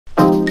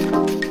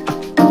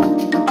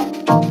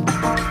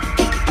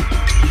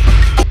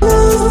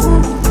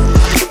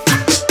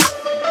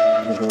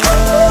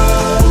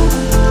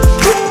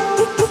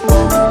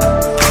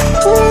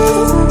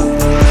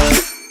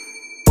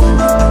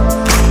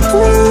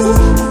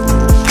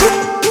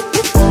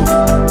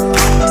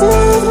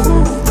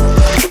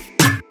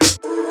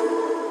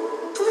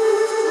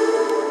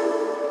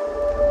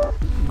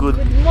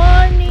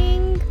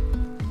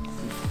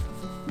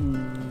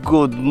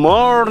Good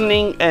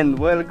morning and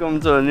welcome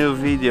to a new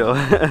video.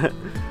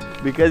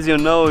 Because you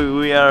know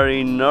we are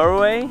in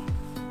Norway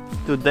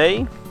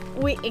today.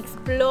 We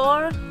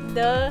explore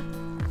the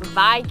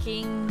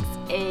Vikings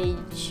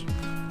Age.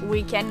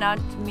 We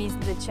cannot miss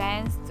the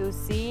chance to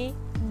see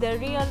the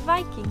real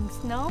Vikings,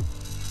 no?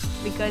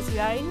 Because we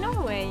are in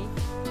Norway.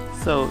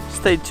 So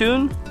stay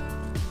tuned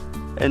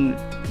and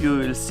you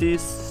will see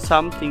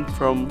something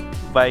from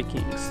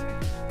Vikings.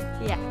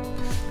 Yeah.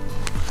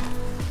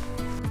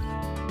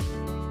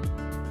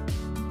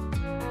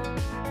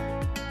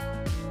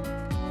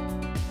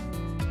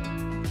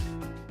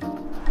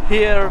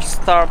 Here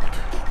start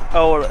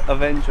our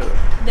adventure.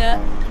 The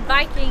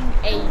Viking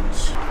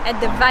Age at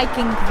the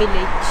Viking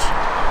village.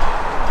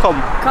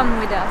 Come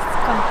with us,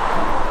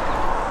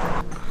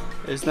 come.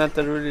 It's not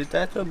a really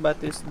tattoo, but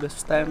it's the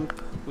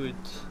stamp with...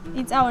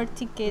 It's our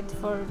ticket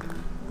for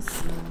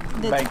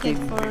the Viking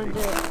ticket for village.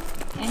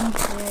 the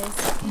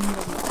entrance in the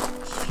village.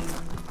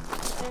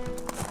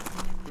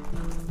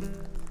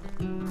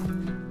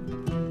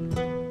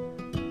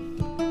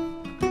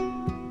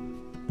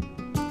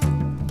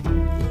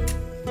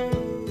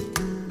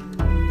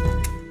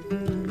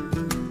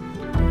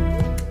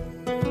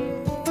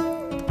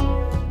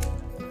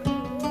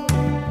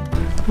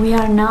 We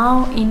are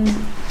now in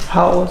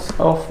house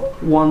of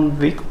one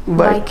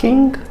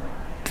Viking.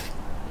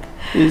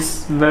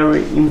 Is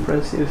very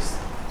impressive.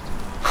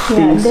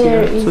 yeah,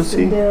 there to is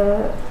see.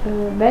 the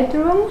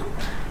bedroom,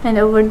 and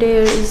over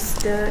there is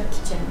the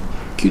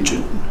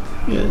Kitchen.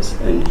 Yes,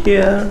 and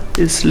here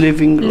is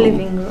living room.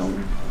 living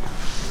room.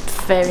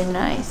 Very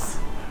nice.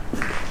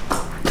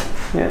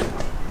 Yeah.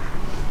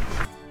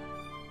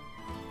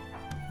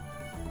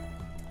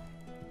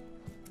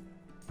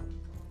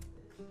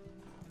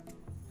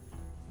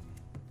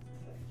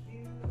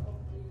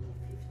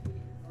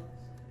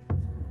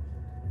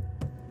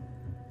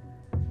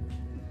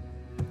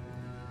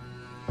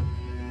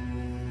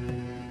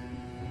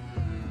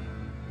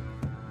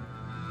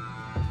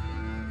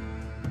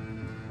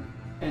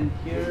 And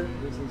here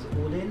This is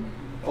Odin.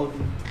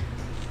 Odin.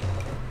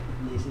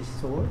 This is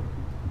Thor.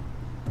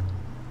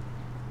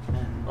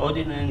 And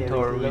Odin and here is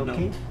Thor, we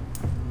Loki. know.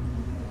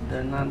 The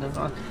another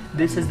one.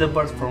 This is the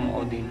birth from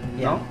Odin,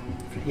 Yeah. no?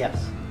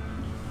 Yes.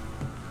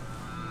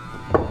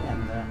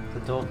 And the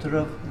daughter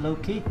of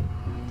Loki,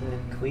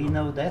 the Queen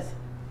of Death.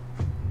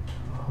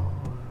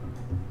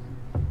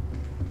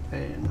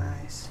 Very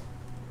nice.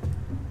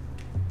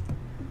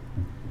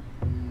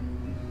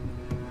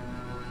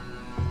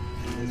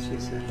 This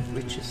is a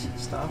witch's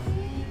staff.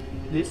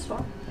 This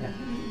one?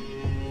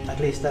 Yeah. At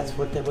least that's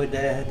what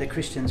the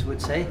Christians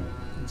would say.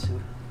 And so,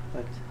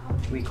 but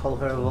we call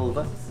her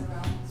Volva.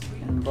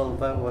 And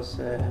Volva was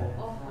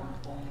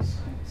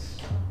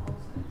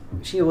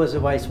she was a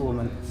wise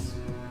woman.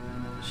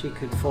 She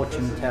could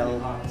fortune tell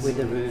with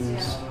the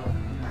runes,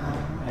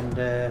 and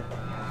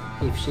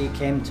if she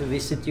came to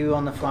visit you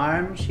on the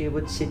farm, she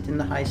would sit in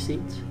the high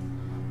seat,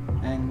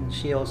 and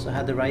she also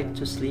had the right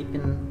to sleep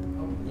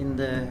in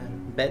the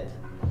bed.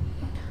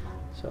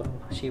 So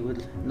she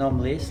would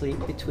normally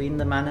sleep between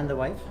the man and the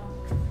wife.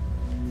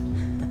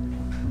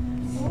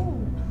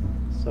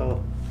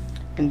 So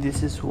And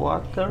this is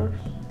water.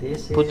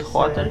 this Put is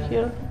water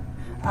here.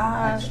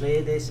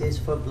 Actually, this is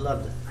for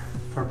blood.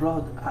 For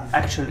blood.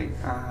 Actually,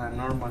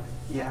 normal.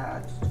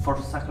 Yeah,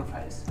 for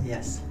sacrifice.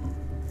 Yes.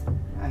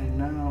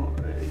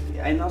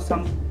 I know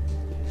some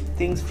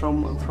things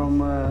from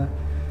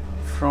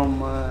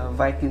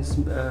Vikings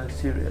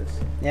series.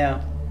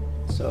 Yeah.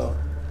 So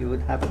you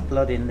would have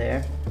blood in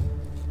there.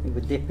 You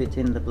would dip it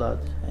in the blood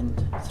and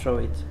throw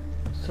it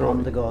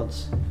on the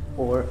gods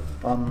or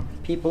on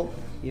people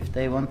if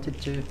they wanted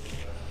to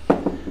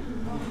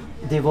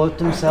devote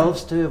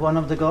themselves to one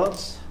of the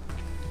gods.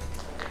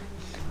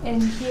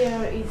 And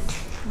here is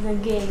the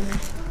game.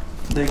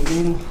 The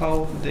game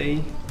how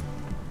they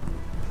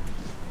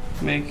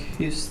make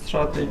his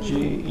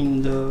strategy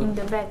in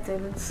the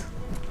battles.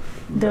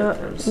 The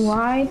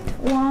white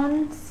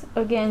ones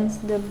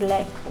against the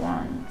black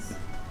ones.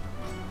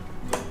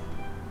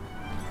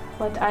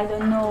 But I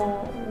don't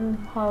know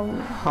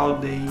how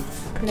they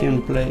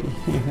can play.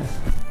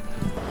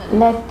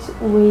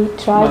 We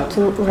try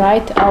to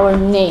write our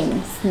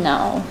names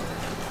now.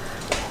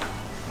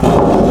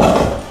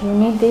 You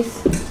need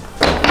this?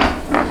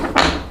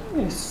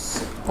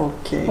 It's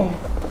okay. Oh.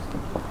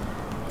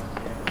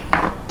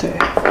 There.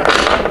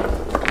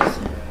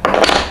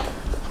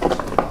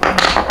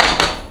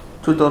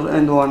 Tudor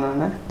and one,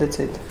 eh? That's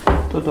it.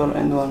 Tudor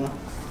and one.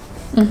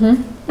 Mm-hmm.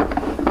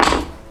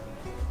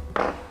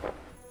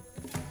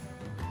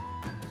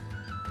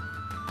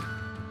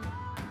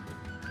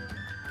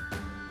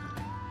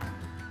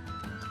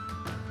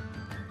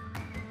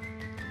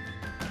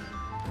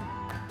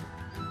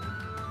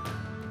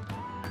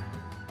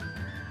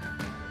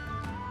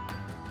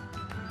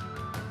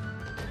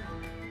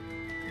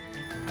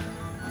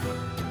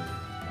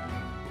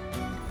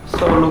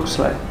 So looks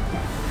like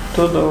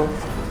Tudor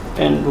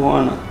and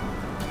one.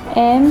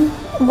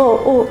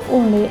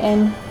 Only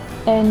N.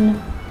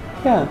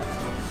 Yeah.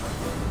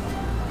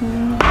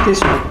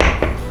 This one.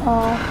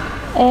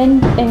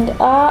 And A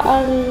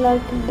are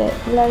like that,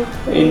 like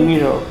In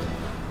mirror.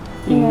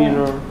 In Yeah.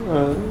 mirror.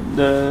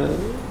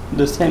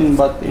 The same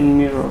but in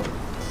mirror.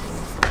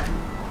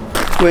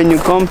 When you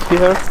come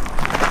here,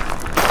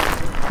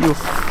 you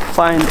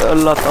find a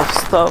lot of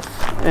stuff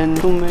and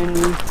too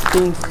many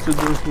things to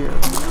do here.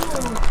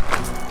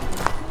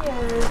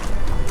 here.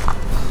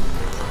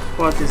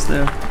 What is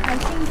there? I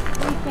think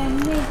we can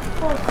make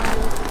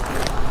photos.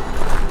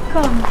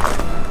 Come.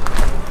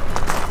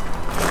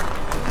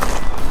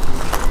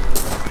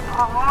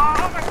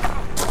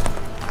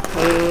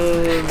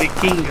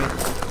 Viking.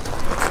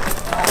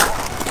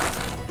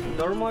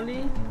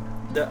 Normally,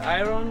 the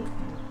iron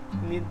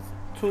needs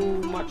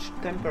too much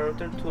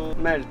temperature to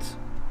melt.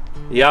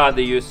 Yeah,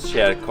 they use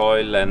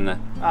charcoal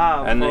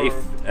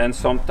and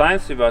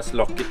sometimes you was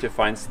lucky to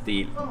find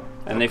steel.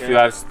 And if Okay. you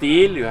have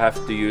steel, you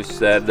have to use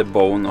the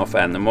bone of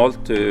animal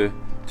to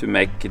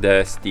make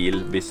the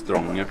steel be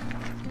stronger.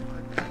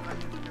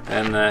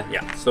 And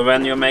yeah, so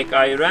when you make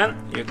iron,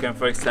 you can,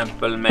 for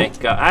example,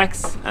 make an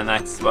axe. An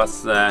axe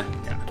was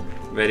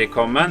very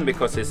common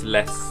because it's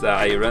less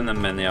iron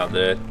than many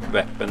other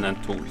weapons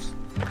and tools.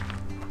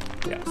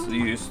 Yeah, so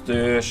you used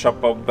to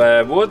chop up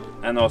wood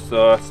and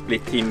also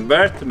split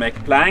timber to make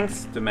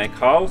planks, to make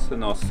house,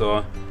 and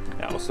also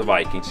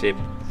Viking ship.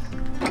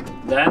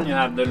 Then you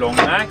have the long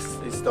axe.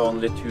 It's the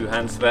only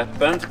two-hands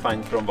weapon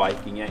found from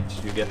Viking Age.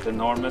 You get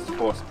enormous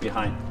force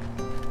behind.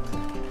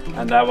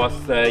 And that was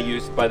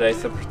used by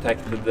those who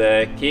protected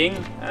the king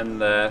and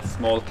the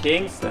small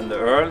kings and the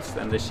earls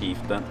and the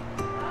chieftain.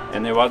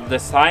 And it was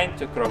designed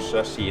to crush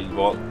a shield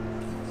wall.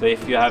 So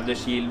if you have the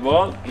shield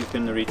wall, you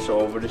can reach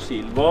over the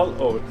shield wall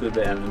over to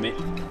the enemy.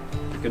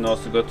 You can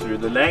also go through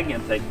the leg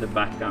and take the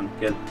back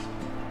ankle.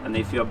 And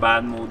if you're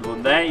bad mood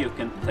one day, you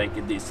can take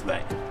it this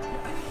way.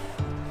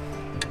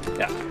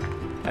 Yeah.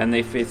 And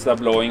if it's a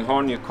blowing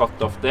horn, you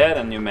cut off there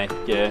and you make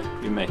it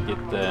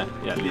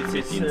leaves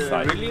it inside. Is this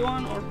a really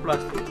one or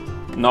plastic?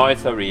 No,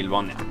 it's a real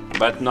one. Yeah.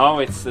 But now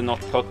it's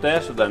not cut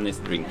there, so then it's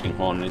drinking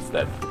horn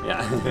instead.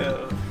 Yeah.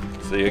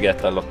 So you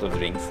get a lot of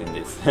drinks in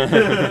this.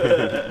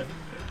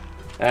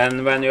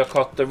 And when you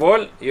cut the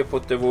wool, you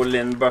put the wool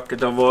in a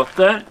bucket of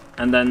water,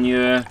 and then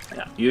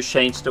you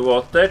change the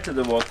water till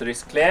the water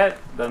is clear,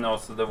 then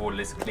also the wool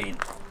is clean.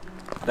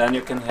 Then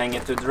you can hang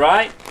it to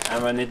dry,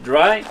 and when it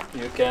dry,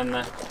 you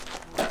can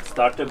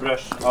start to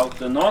brush out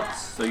the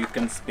knots so you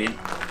can spin.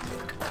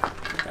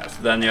 Yeah,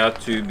 so then you have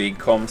two big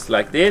combs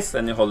like this,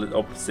 and you hold it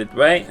opposite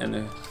way, and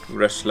you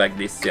brush like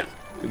this,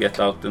 to get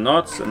out the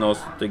knots, and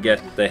also to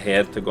get the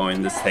hair to go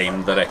in the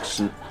same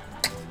direction.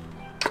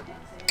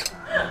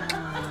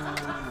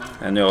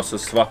 And you also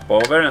swap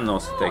over and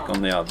also take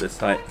on the other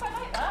side.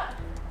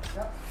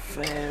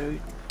 Very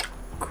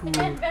cool.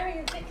 And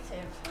very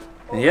addictive.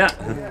 Yeah.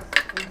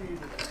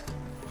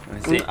 I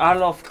see. And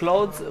all of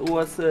clothes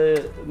was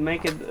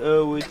made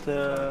with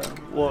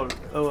wool.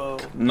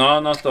 No,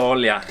 not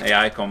all,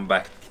 Yeah, I come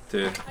back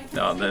to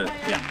the other,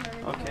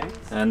 Okay.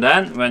 And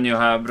then when you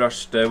have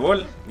brushed the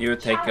wool, you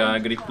take a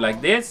grip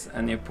like this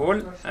and you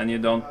pull, and you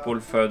don't pull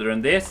further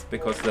than this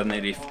because then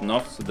it rifts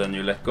off, so then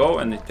you let go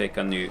and you take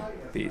a new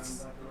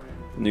piece,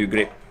 new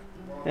grip.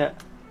 Yeah.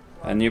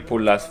 And you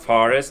pull as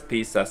far as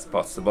piece as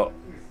possible.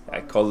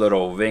 I call it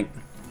roving.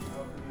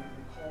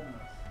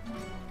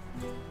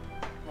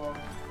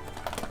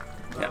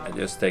 Yeah, I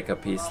just take a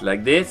piece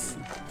like this.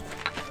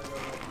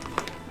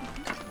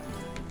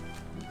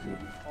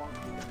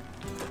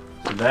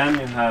 So then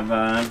you have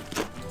a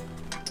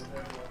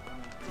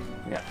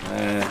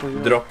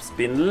drop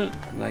spindle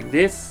like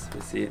this.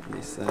 You see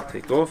this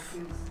take off.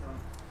 You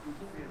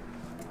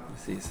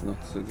see it's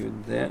not so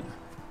good there.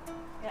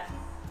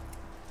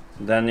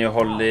 Then you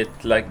hold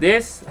it like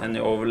this and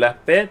you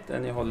overlap it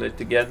and you hold it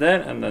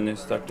together, and then you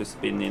start to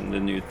spin in the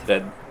new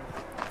thread.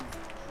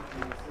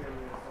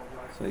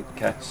 So it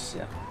catches,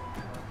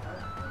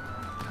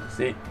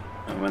 See?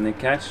 And when it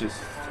catches,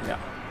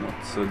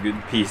 not so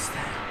good piece.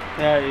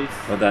 Yeah, it's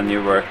But then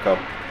you work up.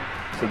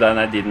 So then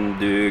I didn't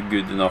do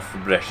good enough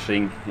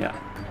brushing,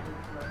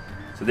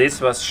 So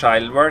this was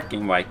child work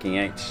in Viking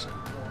Age.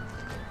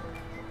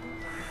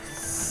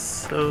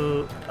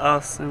 so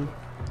awesome.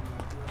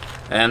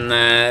 And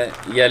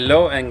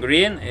yellow and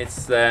green,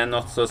 it's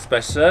not so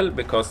special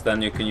because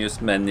then you can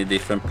use many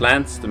different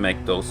plants to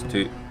make those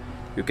two.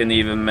 You can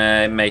even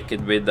make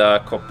it with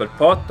a copper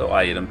pot or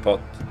iron pot.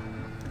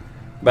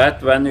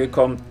 But when you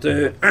come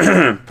to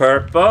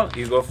purple,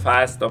 you go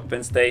fast up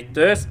in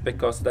status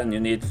because then you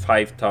need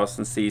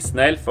 5,000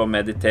 seasonal for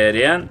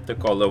Mediterranean to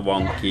color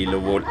 1 kilo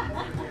wool.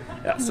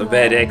 So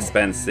very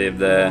expensive,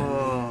 the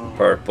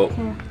purple.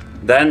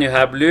 Then you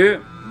have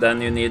blue. Then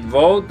you need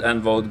woad,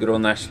 and woad grow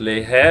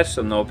naturally here,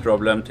 so no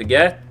problem to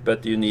get.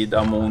 But you need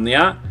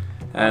ammonia,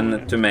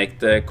 and to make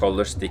the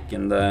color stick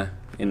in the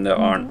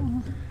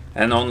yarn.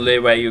 And only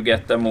way you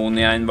get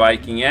ammonia in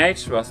Viking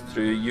Age was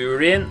through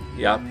urine,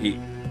 pee.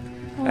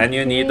 And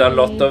you need a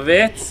lot of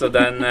it, so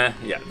then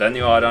then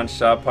you arrange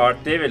a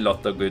party with a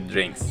lot of good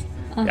drinks.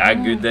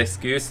 Good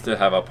excuse to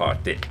have a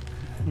party.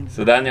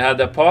 So then you had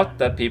a pot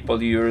that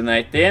people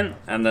urinate in,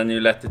 and then you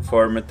let it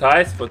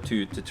fermentize for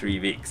 2 to 3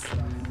 weeks.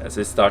 As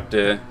it start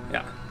to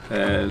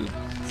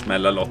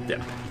smell a lot,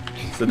 yeah.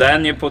 So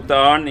then you put the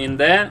iron in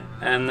there,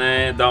 and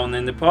down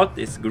in the pot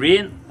is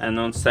green, and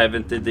on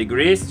 70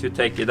 degrees you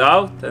take it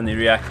out and you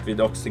react with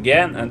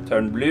oxygen and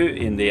turn blue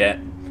in the air.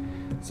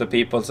 So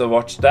people who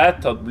watched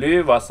that thought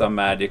blue was a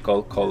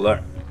magical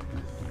color.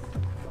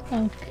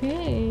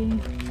 Okay.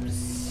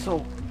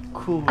 So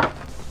cool.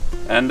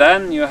 And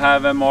then you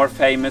have a more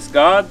famous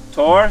god,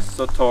 Thor.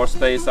 So Thor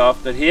stays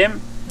after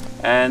him,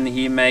 and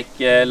he make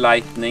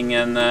lightning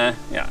and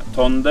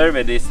thunder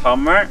with his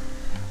hammer.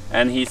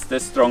 And he's the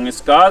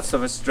strongest god, so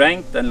for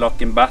strength and luck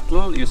in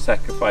battle, you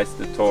sacrifice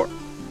the Thor.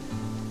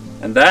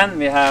 And then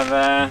we have,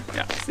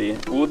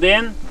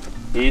 Odin.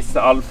 He's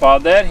the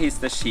Allfather, he's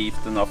the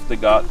chieftain of the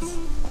gods.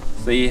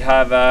 So he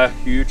have a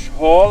huge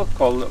hall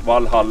called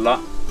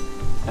Valhalla.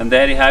 And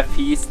there he have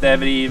feast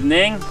every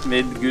evening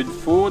with good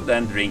food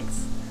and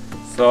drinks.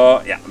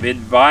 So yeah,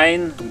 with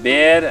wine,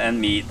 beer and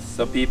meat.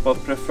 So people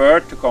prefer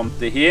to come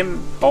to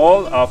him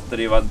hall after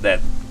he was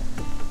dead.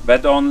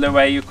 But the only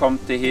way you come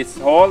to his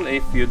hall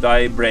if you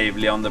die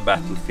bravely on the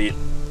battlefield.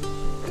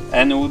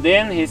 And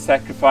Odin, he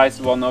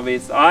sacrificed one of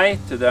his eye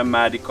to the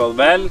magical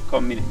well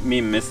called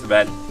Mimmis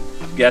well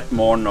to get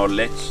more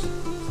knowledge. So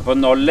for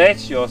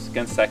knowledge you also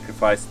can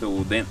sacrifice to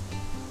Odin.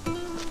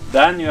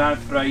 Then you have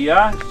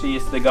Freyja, she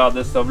is the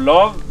goddess of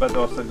love but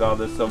also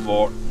goddess of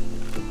war.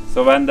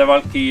 So when the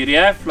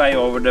Valkyrie fly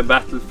over the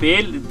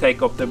battlefield, they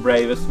take up the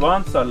bravest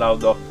ones,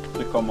 allowed up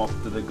to come up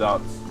to the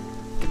gods.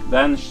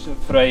 Then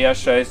Freyja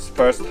chose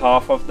first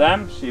half of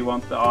them, she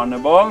want the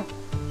Arneball,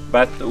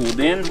 but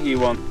Odin, he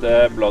want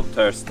the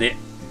bloodthirsty.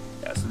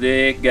 Yeah, so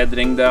they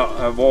gathering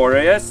the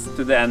warriors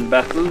to the end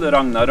battle, the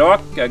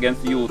Ragnarok,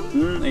 against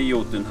Jotun in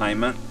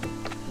Jotunheimen.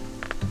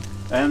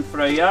 And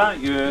Freyja,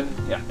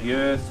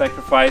 you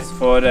sacrifice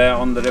for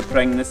under the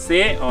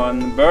pregnancy,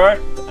 on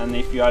birth, and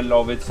if you are in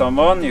love with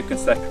someone, you can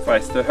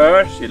sacrifice to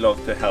her, she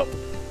love to help.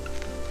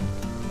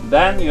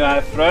 Then you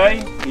have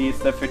Frey, he is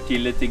the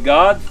fertility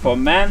god for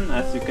men,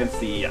 as you can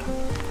see. Yeah.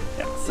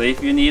 So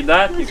if you need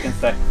that, you can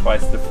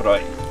sacrifice to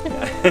Frey.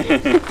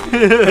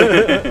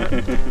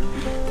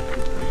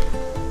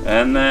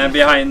 And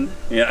behind,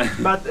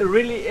 But it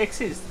really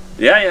exists.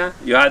 Yeah,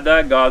 you had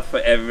a god for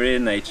every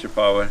nature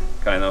power,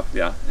 kind of,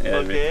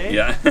 Okay.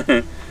 Yeah.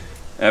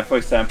 For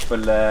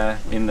example,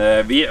 in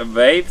the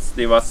waves,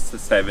 there was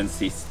 7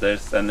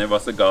 sisters, and there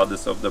was a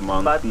goddess of the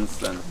mountains.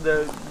 But and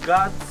the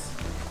gods,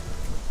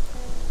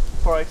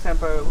 for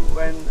example,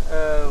 when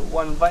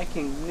one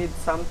Viking needs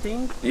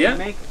something, they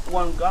make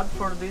one god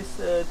for this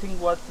thing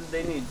what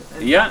they need.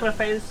 And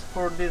sacrifice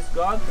for this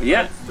god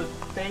to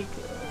take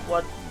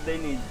what they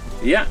need.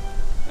 Yeah,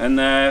 and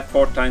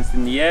 4 times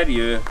in the year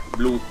you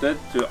bloated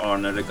to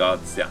honor the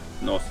gods,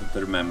 and also to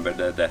remember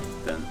the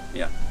death, and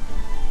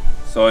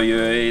So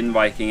you in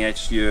Viking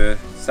Age you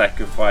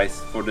sacrifice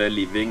for the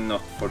living,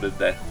 not for the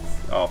death,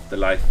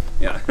 afterlife.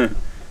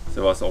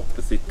 So it was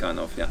opposite kind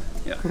of,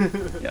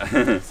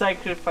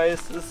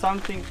 Sacrifice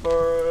something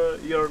for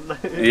your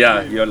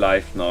life. Your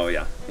life now,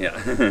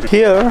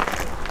 Here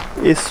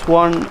is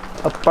one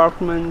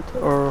apartment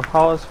or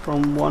house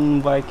from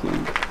one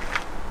Viking.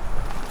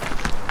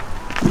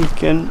 We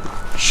can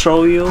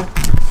show you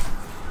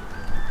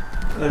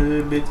a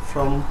little bit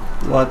from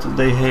what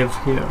they have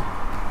here.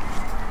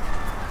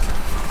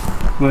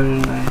 Very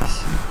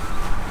nice.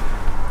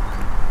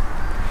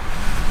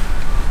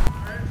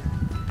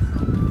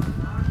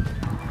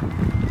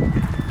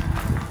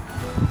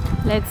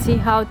 Let's see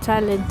how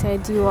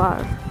talented you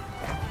are.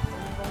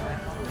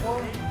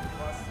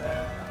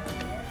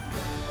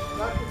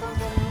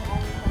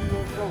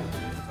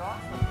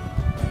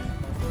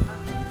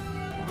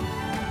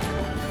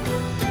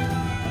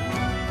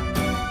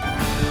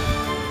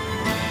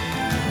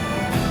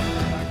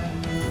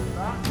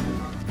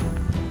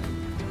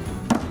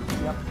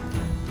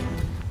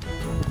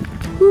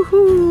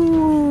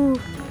 Woohoo!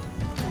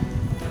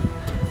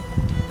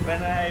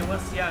 When I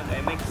was young,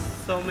 I make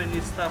so many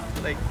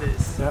stuff like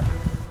this. Yeah.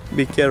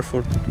 Be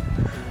careful.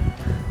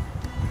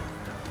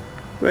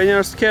 When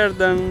you're scared,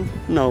 then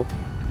no.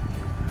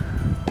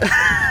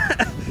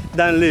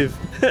 Then leave.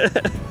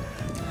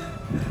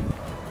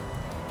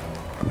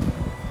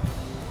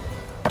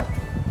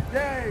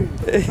 Yay!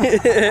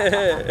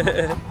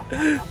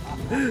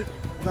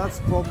 That's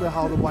probably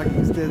how the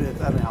Vikings did it,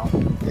 anyhow.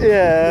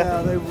 Yeah.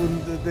 Yeah,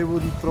 they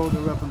wouldn't throw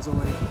the weapons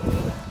away.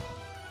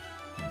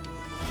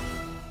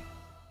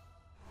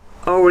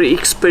 Our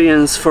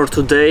experience for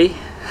today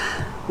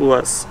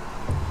was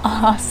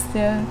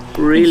Awesome.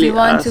 really if you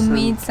want awesome. to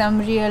meet some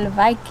real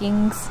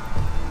Vikings,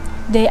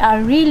 they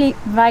are really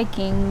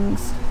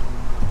Vikings.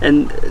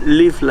 And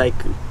live like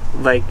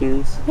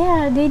Vikings.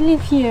 Yeah, they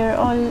live here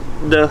all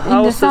The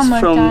houses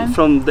summertime.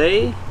 from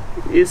they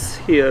is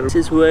here. This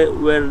is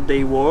where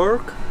they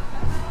work.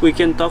 We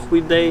can talk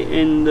with they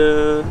and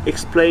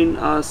explain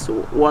us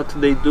what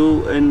they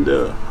do and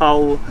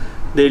how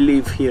they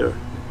live here.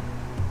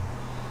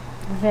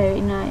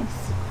 very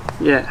nice.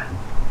 Yeah.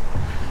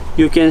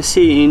 you can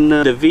see in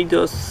the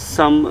videos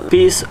some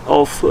piece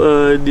of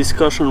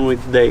discussion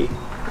with Day.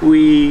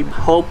 We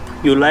hope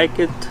you like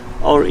it,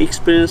 our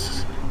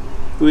experience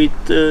with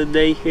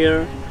Day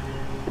here,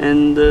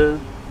 and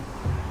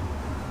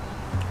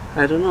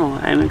I don't know,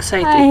 I'm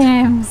excited. I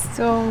am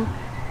so...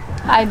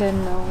 I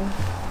don't know.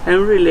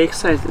 I'm really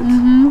excited.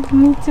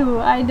 Me too.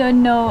 I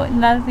don't know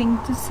nothing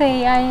to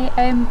say. I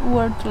am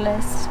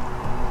wordless.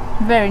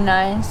 Very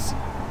nice.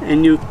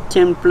 And you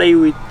can play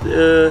with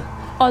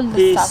all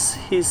the stuff.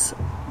 His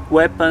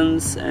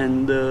weapons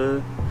and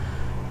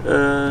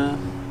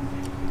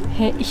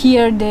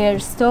hear their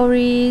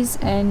stories,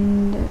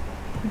 and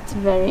it's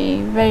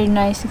very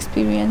nice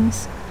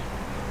experience.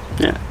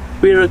 Yeah,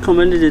 we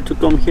recommended it to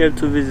come here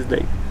to visit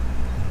them.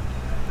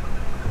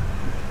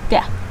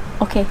 Yeah.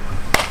 Okay.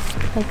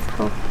 Let's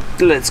go.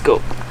 Let's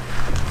go.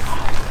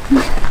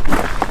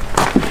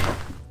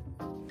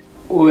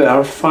 We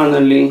are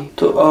finally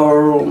to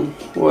our room.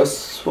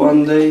 Was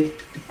one day.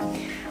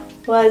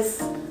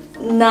 Was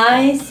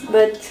nice,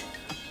 but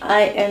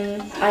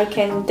I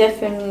can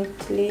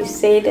definitely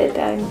say that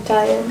I'm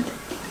tired.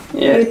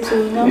 Yeah. You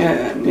too, no?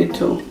 Yeah, me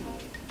too.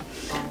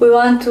 We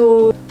want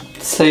to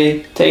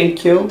say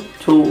thank you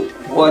to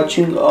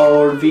watching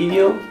our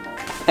video,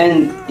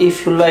 and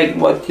if you like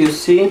what you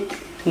see,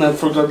 don't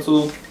forget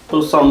to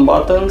push some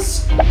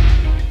buttons.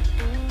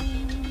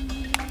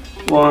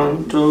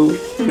 1, 2,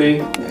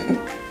 3.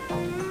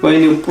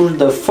 When you push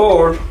the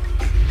 4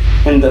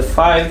 and the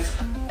 5,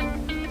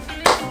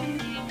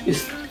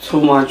 it's too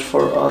much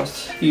for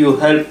us. You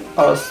help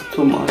us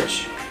too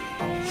much.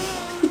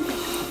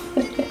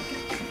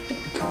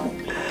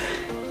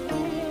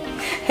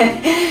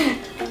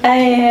 I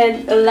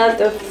had a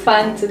lot of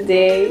fun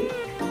today.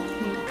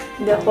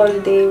 The whole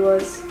day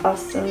was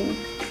awesome.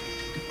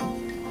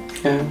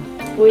 Yeah.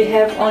 We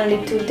have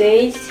only 2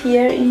 days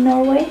here in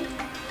Norway.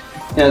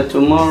 Yeah,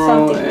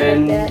 tomorrow. Something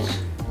and like that.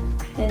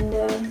 And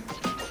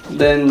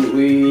then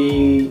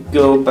we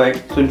go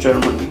back to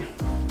Germany.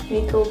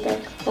 We go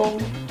back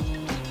home,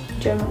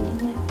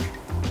 Germany.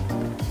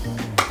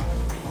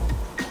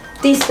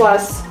 This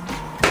was.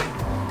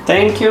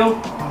 Thank you.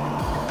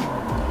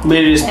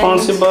 Be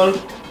responsible.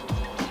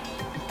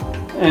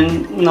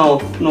 And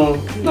no,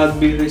 not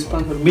be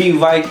responsible. Be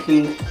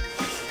Viking.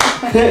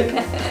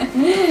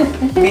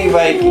 Be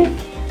Viking.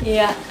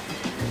 Yeah.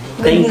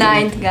 Thank Good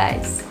night,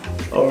 guys.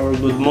 Or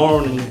good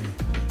morning.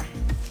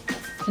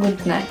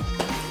 Good night.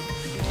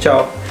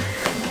 Ciao.